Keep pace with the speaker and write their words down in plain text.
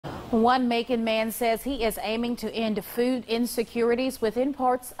One Macon man says he is aiming to end food insecurities within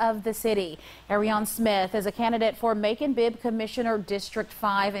parts of the city. Arion Smith is a candidate for Macon Bibb Commissioner District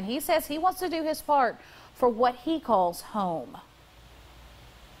 5, and he says he wants to do his part for what he calls home.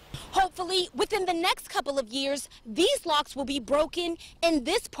 Hopefully, within the next couple of years, these locks will be broken and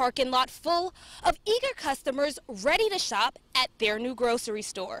this parking lot full of eager customers ready to shop at their new grocery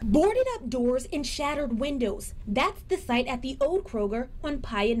store. Boarded up doors and shattered windows. That's the site at the old Kroger on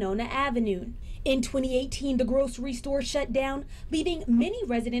Pionona Avenue. In 2018, the grocery store shut down, leaving many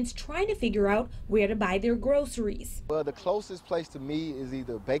residents trying to figure out where to buy their groceries. Well, the closest place to me is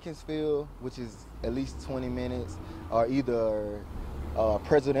either Bakersfield, which is at least 20 minutes, or either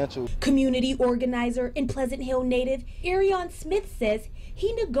Presidential. Community organizer and Pleasant Hill native Arion Smith says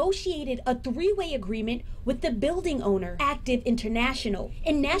he negotiated a three-way agreement with the building owner, Active International,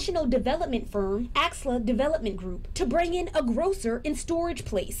 and national development firm Axla Development Group to bring in a grocer and storage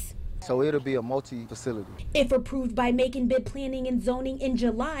place. So it'll be a multi-facility. If approved by Macon Bibb Planning and Zoning in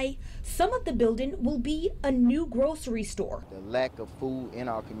July, some of the building will be a new grocery store. The lack of food in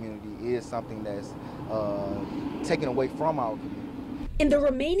our community is something that's taken away from our community. And the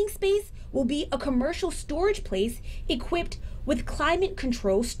remaining space will be a commercial storage place equipped with climate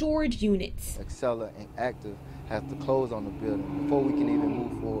control storage units. Excella and Active have to close on the building before we can even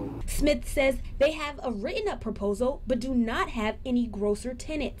move forward. Smith says they have a written up proposal but do not have any grocer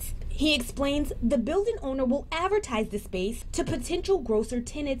tenants. He explains the building owner will advertise the space to potential grocer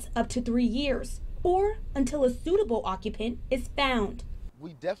tenants up to 3 years or until a suitable occupant is found.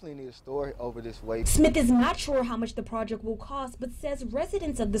 We definitely need a store over this way. Smith is not sure how much the project will cost, but says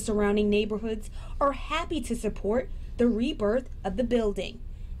residents of the surrounding neighborhoods are happy to support the rebirth of the building.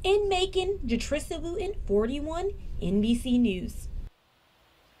 In Macon, Jatrissa Wooten, 41 NBC News.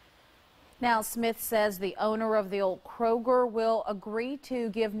 Now, Smith says the owner of the old Kroger will agree to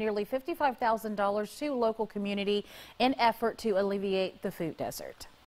give nearly $55,000 to local community in effort to alleviate the food desert.